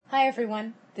Hi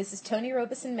everyone, this is Toni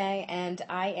Robison-May and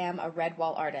I am a red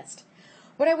wall artist.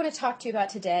 What I want to talk to you about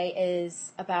today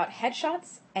is about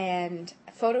headshots and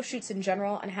photo shoots in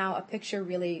general and how a picture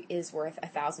really is worth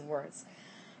 1,000 words.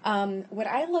 When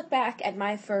I look back at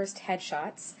my first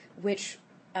headshots, which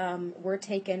were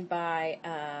taken by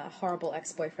a horrible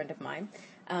ex-boyfriend of mine,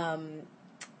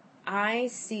 I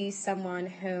see someone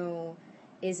who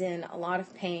is in a lot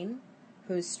of pain,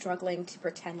 who's struggling to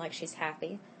pretend like she's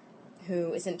happy,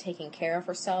 who isn't taking care of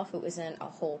herself, who isn't a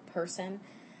whole person,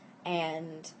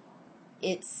 and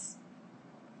it's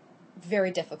very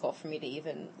difficult for me to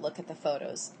even look at the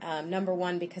photos. Number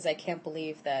one, because I can't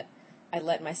believe that I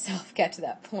let myself get to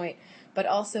that point, but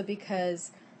also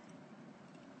because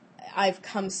I've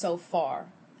come so far.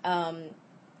 When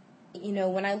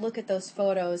I look at those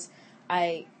photos,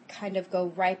 I kind of go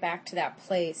right back to that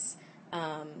place,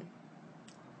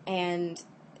 and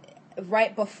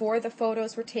right before the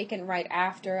photos were taken, right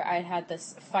after, I had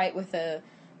this fight with the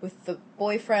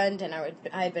boyfriend, and I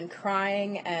had been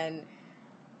crying, and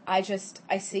I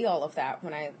see all of that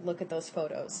when I look at those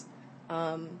photos.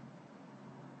 And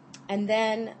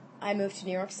then I moved to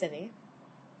New York City,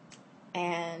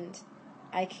 and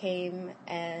I came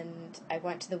and I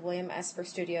went to the William Esper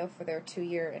Studio for their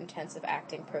 2-year intensive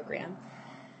acting program.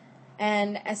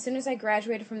 And as soon as I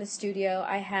graduated from the studio,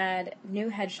 I had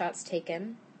new headshots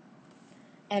taken.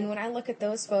 And when I look at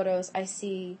those photos, I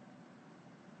see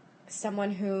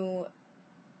someone who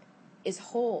is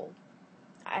whole.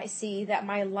 I see that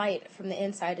my light from the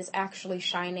inside is actually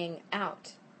shining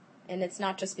out. And it's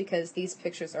not just because these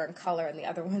pictures are in color and the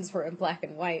other ones were in black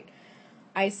and white.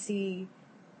 I see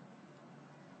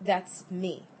that's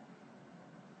me.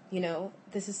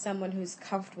 This is someone who's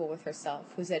comfortable with herself,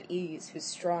 who's at ease, who's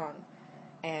strong.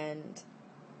 And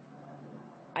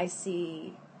I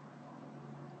see,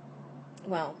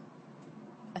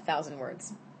 1,000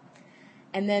 words.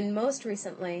 And then most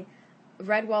recently,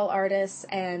 Redwall artists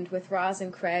and with Roz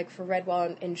and Craig for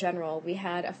Redwall in general, we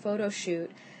had a photo shoot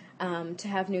to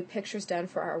have new pictures done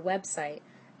for our website.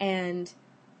 And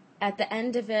at the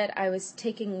end of it, I was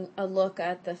taking a look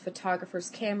at the photographer's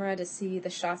camera to see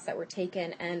the shots that were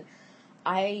taken, and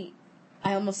I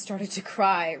almost started to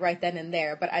cry right then and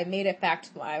there, but I made it back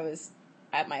to when I was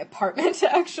at my apartment to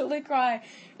actually cry.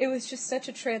 It was just such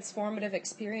a transformative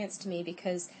experience to me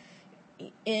because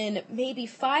in maybe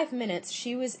 5 minutes,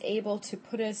 she was able to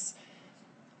put us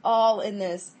all in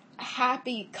this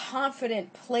happy,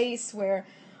 confident place where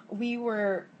we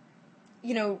were,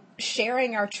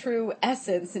 sharing our true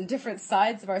essence and different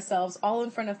sides of ourselves all in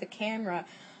front of the camera.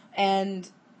 And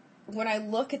when I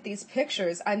look at these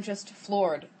pictures, I'm just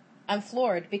floored. I'm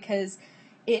floored because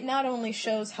it not only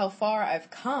shows how far I've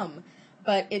come,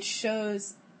 but it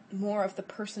shows more of the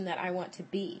person that I want to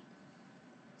be.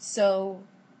 So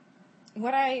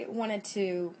what I wanted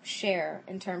to share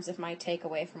in terms of my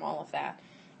takeaway from all of that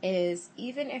is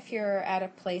even if you're at a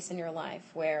place in your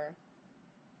life where,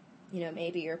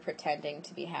 maybe you're pretending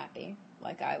to be happy,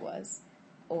 like I was,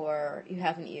 or you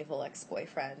have an evil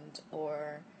ex-boyfriend,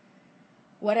 or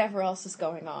whatever else is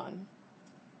going on,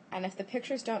 and if the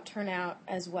pictures don't turn out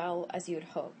as well as you'd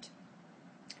hoped,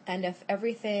 and if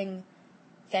everything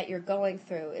that you're going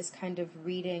through is kind of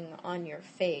reading on your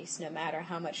face, no matter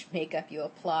how much makeup you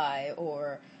apply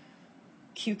or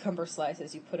cucumber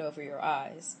slices you put over your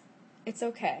eyes, it's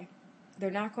okay.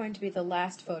 They're not going to be the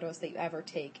last photos that you ever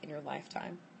take in your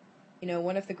lifetime.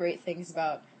 One of the great things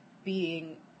about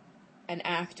being an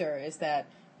actor is that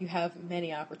you have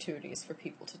many opportunities for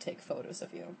people to take photos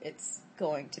of you. It's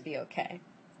going to be okay.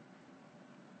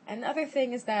 And the other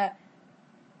thing is that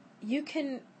you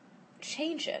can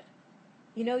change it.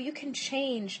 You can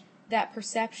change that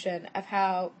perception of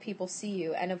how people see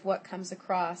you and of what comes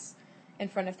across in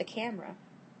front of the camera.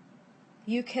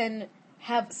 You can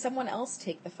have someone else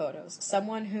take the photos,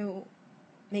 someone who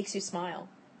makes you smile,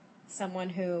 someone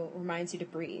who reminds you to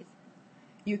breathe.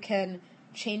 You can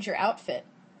change your outfit.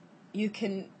 You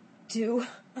can do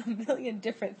a million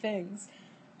different things.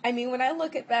 I mean, when I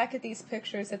look back at these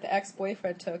pictures that the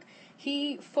ex-boyfriend took,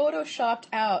 he photoshopped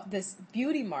out this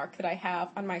beauty mark that I have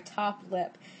on my top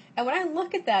lip. And when I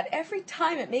look at that, every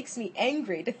time it makes me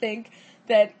angry to think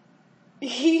that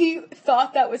he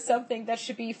thought that was something that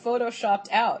should be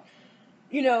photoshopped out.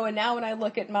 And now when I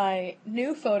look at my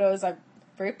new photos, I'm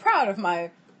very proud of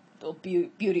my little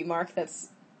beauty mark that's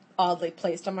oddly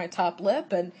placed on my top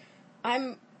lip. And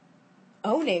I'm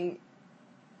owning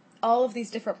all of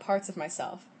these different parts of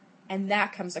myself. And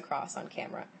that comes across on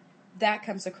camera. That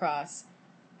comes across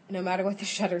no matter what the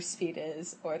shutter speed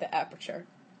is or the aperture.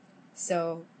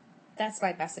 So that's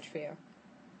my message for you.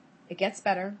 It gets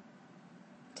better.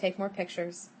 Take more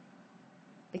pictures.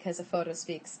 because a photo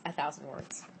speaks 1,000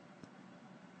 words.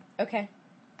 Okay.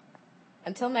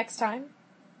 Until next time,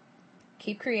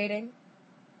 keep creating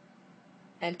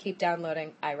and keep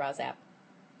downloading iRaw's app.